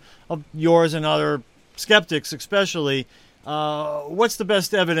concern of yours and other skeptics especially. What's the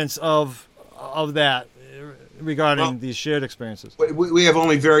best evidence of that regarding these shared experiences? We have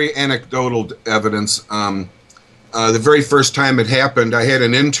only very anecdotal evidence. The very first time it happened, I had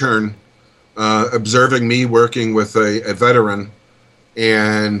an intern observing me working with a veteran,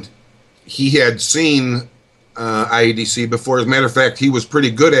 and he had seen IEDC before. As a matter of fact, he was pretty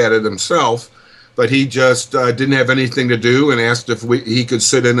good at it himself, but he just didn't have anything to do and asked if he could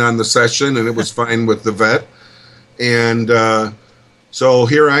sit in on the session, and it was fine with the vet. And so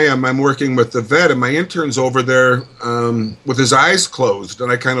here I am, I'm working with the vet, and my intern's over there with his eyes closed, and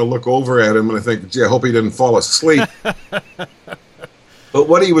I kind of look over at him, and I think, gee, I hope he didn't fall asleep. But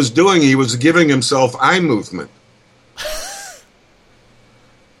what he was doing, he was giving himself eye movement.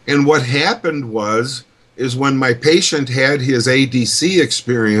 And what happened is when my patient had his ADC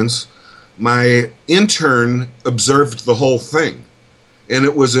experience, my intern observed the whole thing. And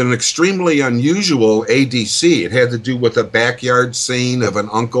it was an extremely unusual ADC. It had to do with a backyard scene of an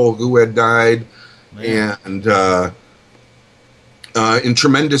uncle who had died, and in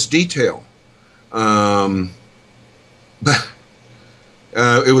tremendous detail. But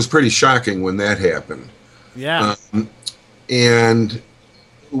it was pretty shocking when that happened. Yeah. And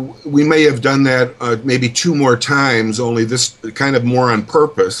we may have done that maybe 2 more times, only this kind of more on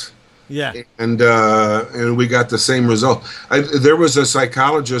purpose. Yeah. And we got the same result. There was a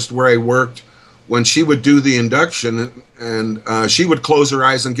psychologist where I worked when she would do the induction, and she would close her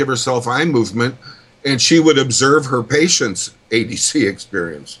eyes and give herself eye movement, and she would observe her patient's ADC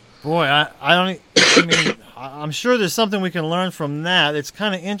experience. Boy, I mean, I'm sure there's something we can learn from that. It's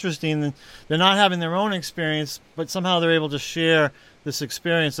kind of interesting. They're not having their own experience, but somehow they're able to share this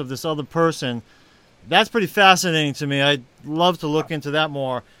experience of this other person. That's pretty fascinating to me. I'd love to look into that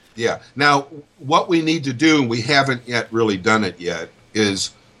more. Yeah. Now, what we need to do, and we haven't yet really done it yet,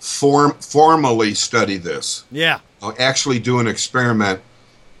 is formally study this. Yeah. Actually do an experiment.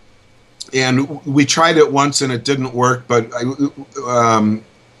 And we tried it once and it didn't work, but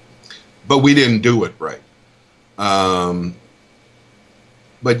we didn't do it right.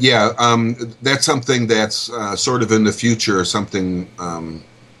 But yeah, that's something that's sort of in the future, something I'd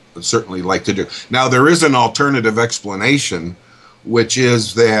certainly like to do. Now, there is an alternative explanation, which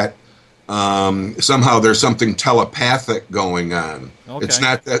is that somehow there's something telepathic going on. Okay. It's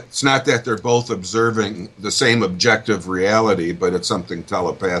not that they're both observing the same objective reality, but it's something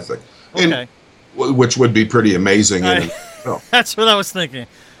telepathic. Okay. Which would be pretty amazing. That's what I was thinking.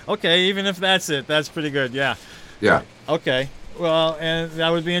 Okay, even if that's it, that's pretty good. Yeah. Yeah. Okay. Well, and that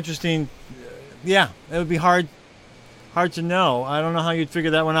would be interesting. Yeah, it would be hard to know. I don't know how you'd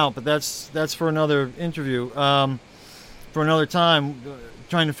figure that one out, but that's for another interview, for another time,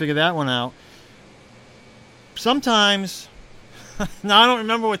 trying to figure that one out. Sometimes, now I don't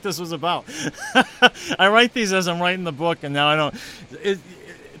remember what this was about. I write these as I'm writing the book, and now I don't.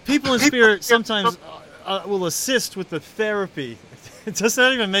 People in spirit sometimes will assist with the therapy. Does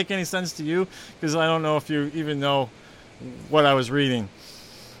that even make any sense to you? Because I don't know if you even know what I was reading.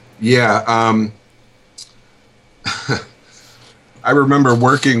 Yeah. I remember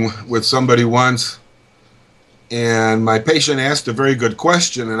working with somebody once, and my patient asked a very good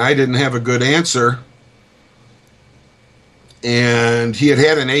question, and I didn't have a good answer. And he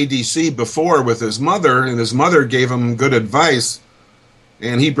had an ADC before with his mother, and his mother gave him good advice.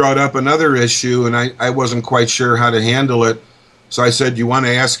 And he brought up another issue, and I wasn't quite sure how to handle it. So I said, "You want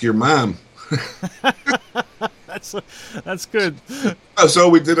to ask your mom?" That's good. So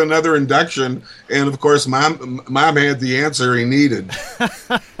we did another induction, and of course, mom had the answer he needed.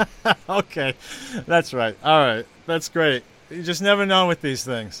 Okay, that's right. All right, that's great. You just never know with these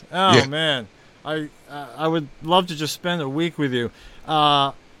things. Oh yeah. Man, I would love to just spend a week with you.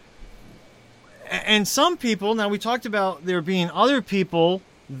 And some people, now we talked about there being other people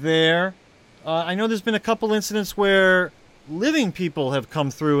there. I know there's been a couple incidents where living people have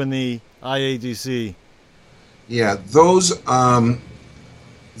come through in the IADC. Yeah, those are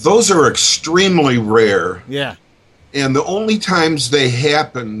extremely rare. Yeah. And the only times they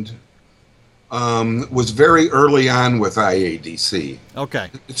happened was very early on with IADC. Okay.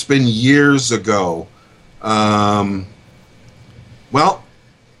 It's been years ago. Well,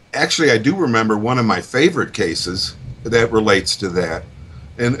 actually, I do remember one of my favorite cases that relates to that.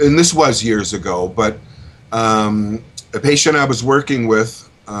 And this was years ago, but a patient I was working with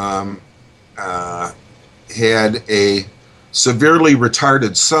had a severely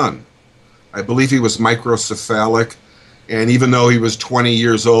retarded son. I believe he was microcephalic, and even though he was 20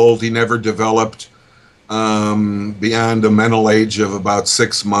 years old, he never developed beyond a mental age of about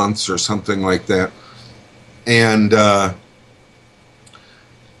 6 months or something like that. And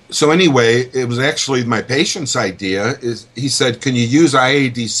so anyway, it was actually my patient's idea. He said, "Can you use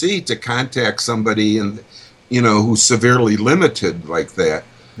IADC to contact somebody who's severely limited like that?"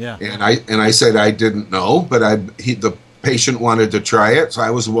 Yeah. And I said I didn't know, but the patient wanted to try it, so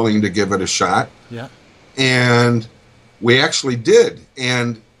I was willing to give it a shot. Yeah. And we actually did.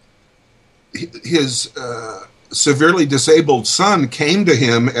 And his severely disabled son came to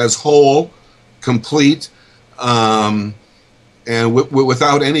him as whole, complete, and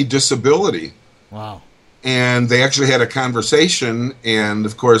without any disability. Wow. And they actually had a conversation, and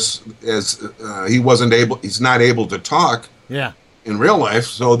of course, as he's not able to talk. Yeah. In real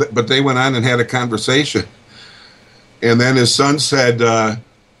life, but they went on and had a conversation. And then his son said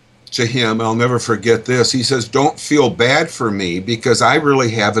to him, I'll never forget this, he says, "Don't feel bad for me because I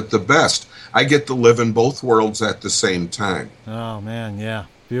really have it the best. I get to live in both worlds at the same time." Oh, man, yeah.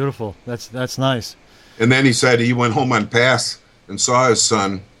 Beautiful. That's nice. And then he said he went home on pass and saw his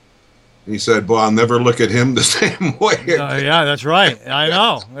son. And he said, "Well, I'll never look at him the same way." Yeah, that's right. I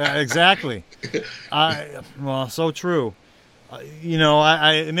know. Exactly. Well, so true.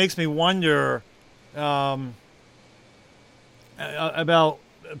 It makes me wonder about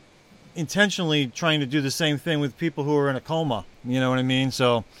intentionally trying to do the same thing with people who are in a coma. You know what I mean?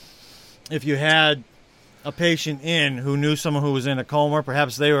 So if you had a patient who knew someone who was in a coma,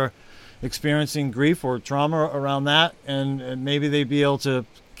 perhaps they were experiencing grief or trauma around that, and maybe they'd be able to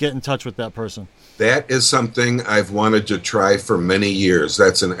get in touch with that person. That is something I've wanted to try for many years.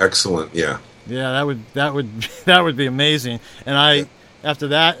 That's an excellent, yeah. Yeah, that would be amazing. And after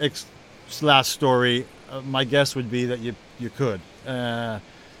that last story, my guess would be that you could. That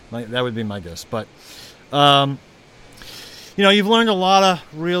would be my guess. But you've learned a lot of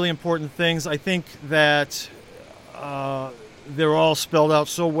really important things. I think that they're all spelled out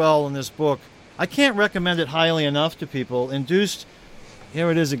so well in this book. I can't recommend it highly enough to people.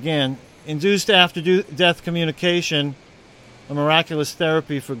 Here it is again. Induced After-Death Communication, a Miraculous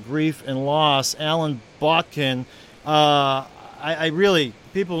Therapy for Grief and Loss. Alan Botkin.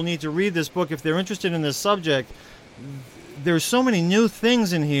 People need to read this book if they're interested in this subject. There's so many new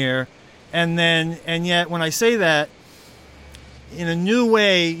things in here, and yet when I say that, in a new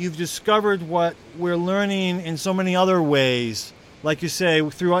way, you've discovered what we're learning in so many other ways. Like you say,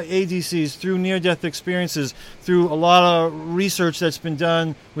 through ADCs, through near-death experiences, through a lot of research that's been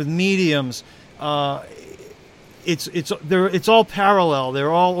done with mediums. It's all parallel.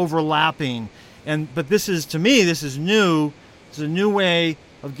 They're all overlapping. But this is new. It's a new way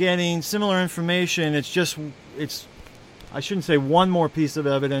of getting similar information. I shouldn't say one more piece of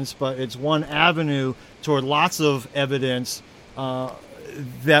evidence, but it's one avenue toward lots of evidence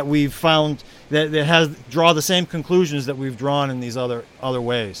that we've found that draw the same conclusions that we've drawn in these other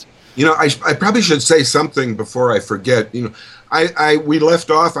ways. I probably should say something before I forget. We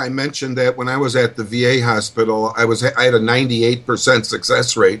left off. I mentioned that when I was at the VA hospital, I had a 98%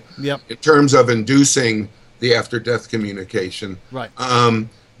 success rate. Yep. In terms of inducing the after-death communication. Right.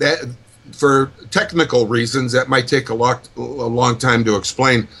 That for technical reasons that might take a long time to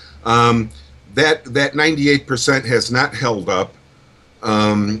explain. That 98% has not held up.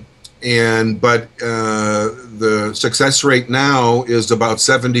 But the success rate now is about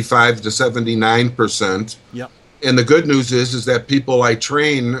 75 to 79%. Yep. And the good news is that people I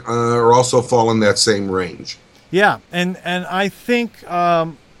train are also fall in that same range. Yeah, and I think if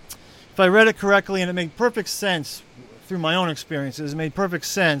I read it correctly, and it made perfect sense through my own experiences, it made perfect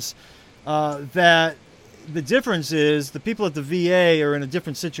sense that the difference is the people at the VA are in a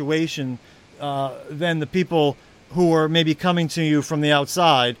different situation than the people who are maybe coming to you from the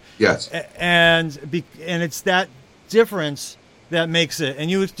outside. Yes. And it's that difference that makes it. And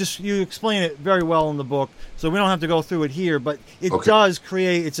you explain it very well in the book, so we don't have to go through it here, but it does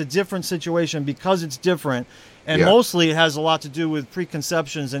create, it's a different situation because it's different. And mostly it has a lot to do with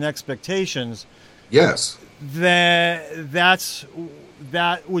preconceptions and expectations. Yes. That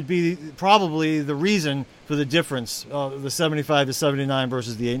would be probably the reason for the difference, the 75 to 79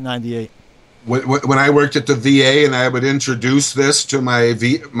 versus the 898. When I worked at the VA and I would introduce this to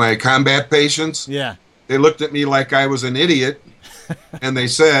my combat patients, they looked at me like I was an idiot, and they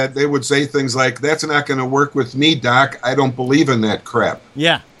would say things like, "That's not going to work with me, Doc. I don't believe in that crap."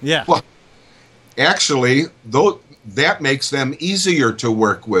 Yeah. Well, actually, that makes them easier to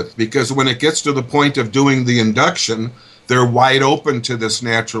work with, because when it gets to the point of doing the induction, they're wide open to this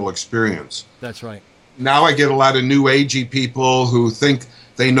natural experience. That's right. Now I get a lot of new agey people who think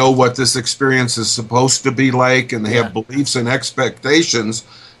they know what this experience is supposed to be like, and they have beliefs and expectations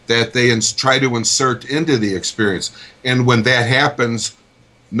that they try to insert into the experience. And when that happens,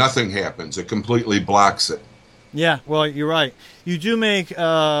 nothing happens. It completely blocks it. Yeah, well, you're right. You do make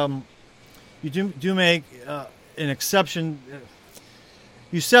an exception.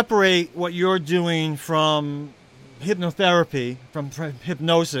 You separate what you're doing from hypnotherapy, from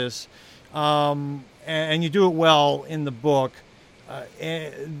hypnosis, and you do it well in the book.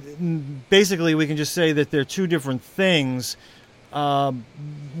 And basically, we can just say that they're two different things.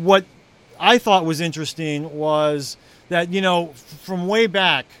 What I thought was interesting was that, from way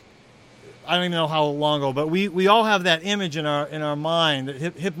back, I don't even know how long ago, but we all have that image in our mind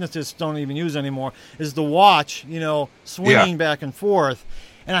that hypnotists don't even use anymore, is the watch, swinging back and forth.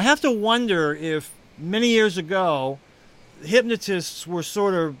 And I have to wonder if many years ago, hypnotists were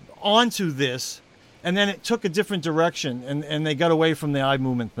sort of onto this, and then it took a different direction, and they got away from the eye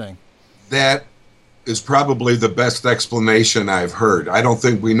movement thing. That is probably the best explanation I've heard. I don't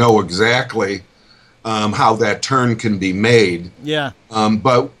think we know exactly how that turn can be made. Yeah.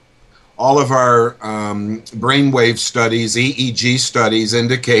 But all of our brainwave studies, EEG studies,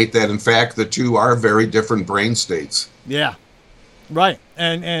 indicate that, in fact, the two are very different brain states. Yeah. Right.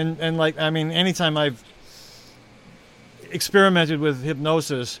 And anytime I've experimented with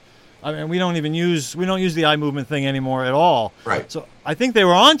hypnosis, we don't use the eye movement thing anymore at all. Right. So I think they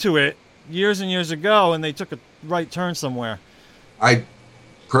were onto it years and years ago, and they took a right turn somewhere. I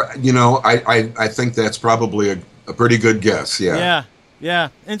think that's probably a pretty good guess. Yeah. Yeah.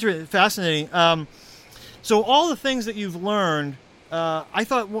 Fascinating. So all the things that you've learned, I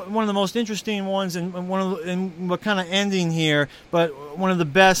thought one of the most interesting ones, and we're kind of ending here, but one of the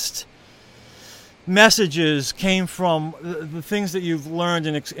best messages came from the things that you've learned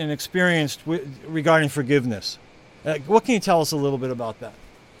and experienced regarding forgiveness. What can you tell us a little bit about that?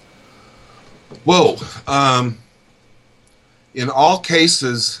 Well, in all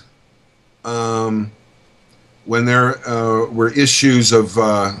cases, when there were issues of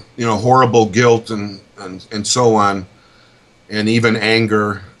horrible guilt and so on, and even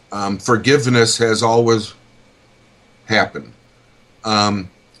anger, forgiveness has always happened.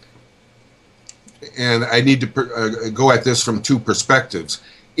 And I need to go at this from two perspectives.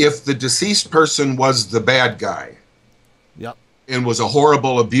 If the deceased person was the bad guy, yep, and was a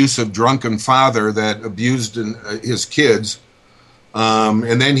horrible, abusive, drunken father that abused his kids,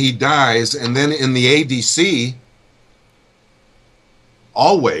 and then he dies, and then in the ADC,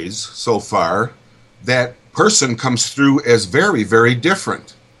 always so far, that person comes through as very, very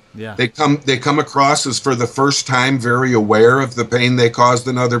different. Yeah, they come across as for the first time very aware of the pain they caused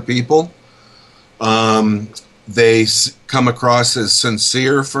in other people. They come across as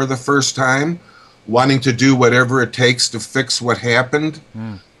sincere for the first time, wanting to do whatever it takes to fix what happened,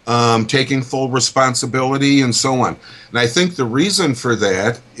 taking full responsibility and so on. And I think the reason for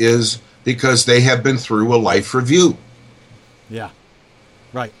that is because they have been through a life review. Yeah,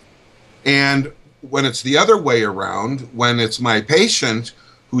 right. And when it's the other way around, when it's my patient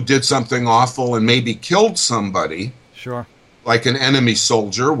who did something awful and maybe killed somebody, sure, like an enemy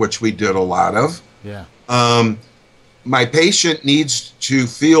soldier, which we did a lot of, yeah. My patient needs to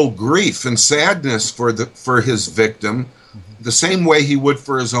feel grief and sadness for his victim, the same way he would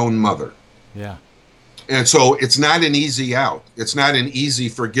for his own mother. Yeah. And so it's not an easy out. It's not an easy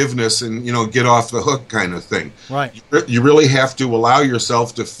forgiveness and get off the hook kind of thing. Right. You really have to allow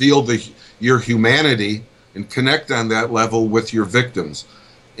yourself to feel your humanity and connect on that level with your victims.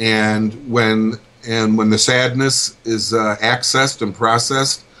 And when the sadness is accessed and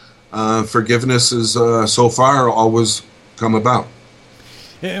processed, forgiveness is so far always come about.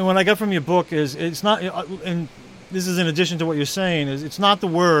 And what I got from your book is it's not, and this is in addition to what you're saying, is it's not the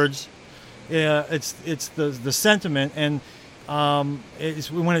words, it's the sentiment, and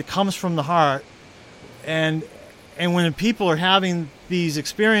it's when it comes from the heart, and when people are having these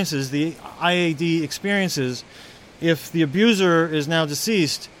experiences, the IAD experiences, if the abuser is now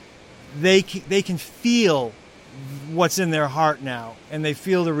deceased, they can feel what's in their heart now, and they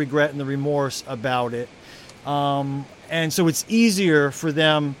feel the regret and the remorse about it, and so it's easier for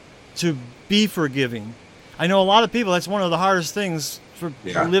them to be forgiving. I know a lot of people, that's one of the hardest things for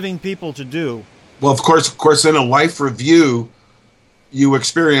living people to do. Well, of course, in a life review, you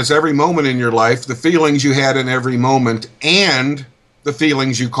experience every moment in your life, the feelings you had in every moment, and the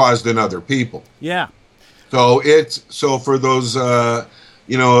feelings you caused in other people. Yeah. So for those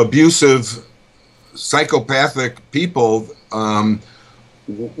abusive, psychopathic people,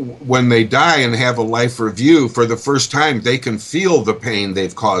 when they die and have a life review, for the first time, they can feel the pain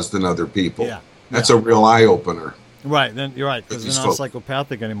they've caused in other people. Yeah. That's a real eye-opener. Right, then you're right, because they're not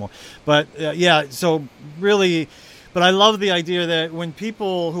psychopathic anymore. But so really, but I love the idea that when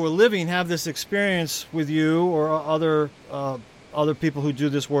people who are living have this experience with you or other people who do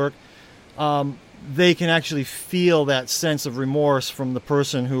this work, they can actually feel that sense of remorse from the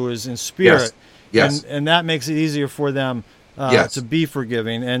person who is in spirit. Yes. And that makes it easier for them to be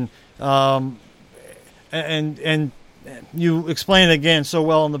forgiving. And you explain it again so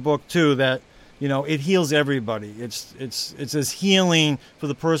well in the book too that it heals everybody. It's as healing for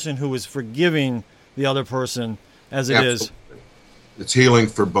the person who is forgiving the other person as it is. It's healing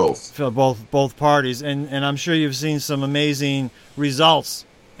for both. For both parties, and I'm sure you've seen some amazing results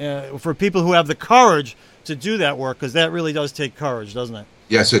for people who have the courage to do that work, because that really does take courage, doesn't it?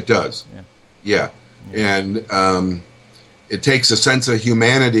 Yes, it does. Yeah. And it takes a sense of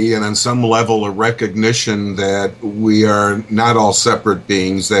humanity and on some level a recognition that we are not all separate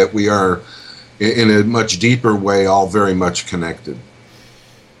beings, that we are in a much deeper way all very much connected.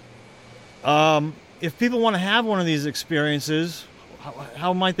 If people want to have one of these experiences,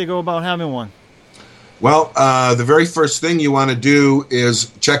 how might they go about having one? Well, the very first thing you want to do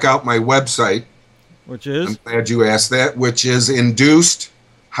is check out my website. Which is? I'm glad you asked that, which is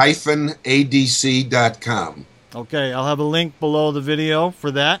induced-adc.com. Okay, I'll have a link below the video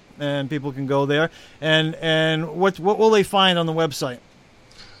for that, and people can go there. And what will they find on the website?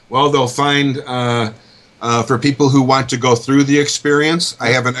 Well, they'll find, for people who want to go through the experience, I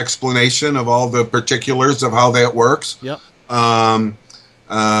have an explanation of all the particulars of how that works. Yep.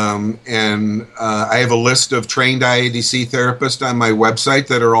 And I have a list of trained IADC therapists on my website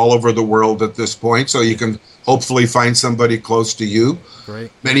that are all over the world at this point, so you can hopefully find somebody close to you.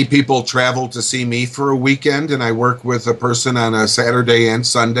 Great. Many people travel to see me for a weekend, and I work with a person on a Saturday and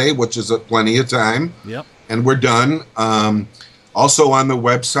Sunday, which is plenty of time. Yep. And we're done. Also on the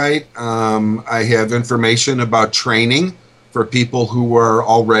website, I have information about training for people who are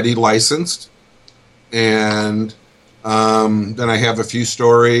already licensed. And then I have a few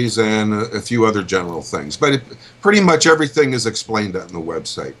stories and a few other general things. But pretty much everything is explained on the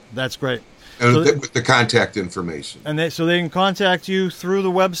website. That's great. And So with the contact information. And so they can contact you through the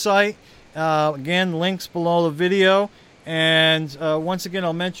website. Again, links below the video. And once again,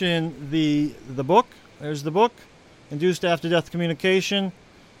 I'll mention the book. There's the book, Induced After-Death Communication,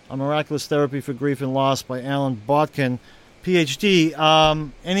 A Miraculous Therapy for Grief and Loss by Alan Botkin, Ph.D.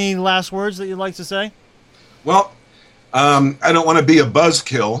 Any last words that you'd like to say? Well, I don't want to be a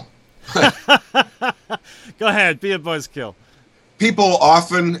buzzkill. Go ahead, be a buzzkill. People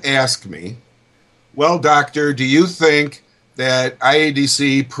often ask me, well, doctor, do you think that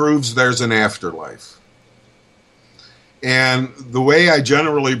IADC proves there's an afterlife? And the way I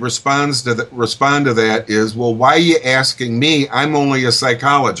generally respond to that is, well, why are you asking me? I'm only a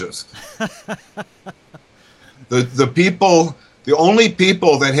psychologist. The only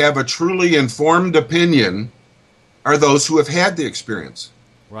people that have a truly informed opinion are those who have had the experience.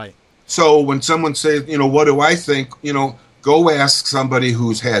 Right. So when someone says, what do I think? Go ask somebody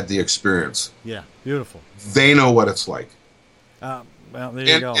who's had the experience. Yeah, beautiful. They know what it's like. Well, there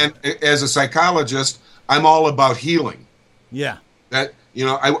you go. And as a psychologist, I'm all about healing. Yeah. That,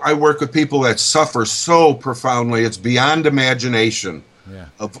 I work with people that suffer so profoundly. It's beyond imagination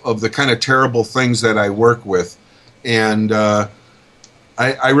of the kind of terrible things that I work with. And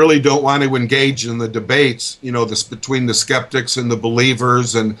I really don't want to engage in the debates, this between the skeptics and the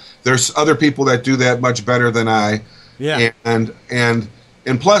believers. And there's other people that do that much better than I. Yeah.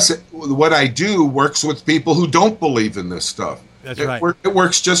 And plus, what I do works with people who don't believe in this stuff. That's right. It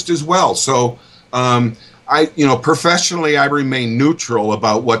works just as well. So, professionally, I remain neutral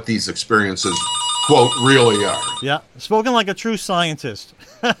about what these experiences, quote, really are. Yeah. Spoken like a true scientist.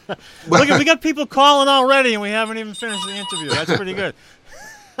 Look, we got people calling already, and we haven't even finished the interview. That's pretty good.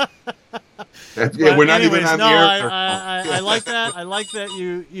 We're not even on the air. I like that. I like that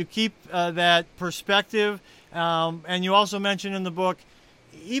you keep that perspective. And you also mentioned in the book,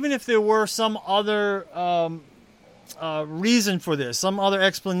 even if there were some other reason for this, some other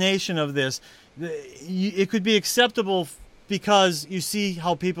explanation of this, it could be acceptable because you see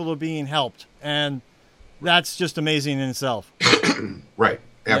how people are being helped. And that's just amazing in itself. Right.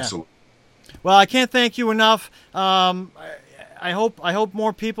 Absolutely. Yeah. Well, I can't thank you enough. I hope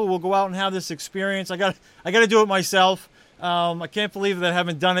more people will go out and have this experience. I got to do it myself. I can't believe that I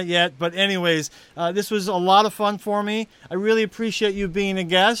haven't done it yet. But anyways, this was a lot of fun for me. I really appreciate you being a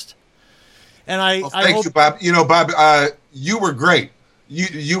guest. And thank you, Bob. Bob, you were great.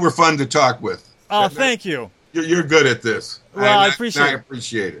 You were fun to talk with. Oh, thank you. You're good at this. Well, I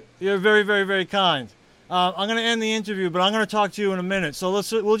appreciate it. You're very, very, very kind. I'm going to end the interview, but I'm going to talk to you in a minute. So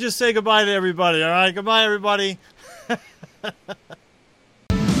we'll just say goodbye to everybody. All right, goodbye, everybody.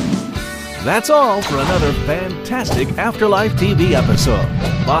 That's all for another fantastic Afterlife TV episode.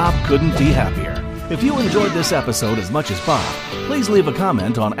 Bob couldn't be happier. If you enjoyed this episode as much as Bob, please leave a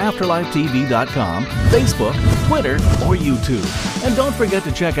comment on AfterlifeTV.com, Facebook, Twitter, or YouTube. And don't forget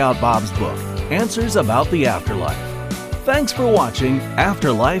to check out Bob's book, Answers About the Afterlife. Thanks for watching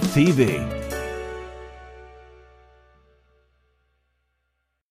Afterlife TV.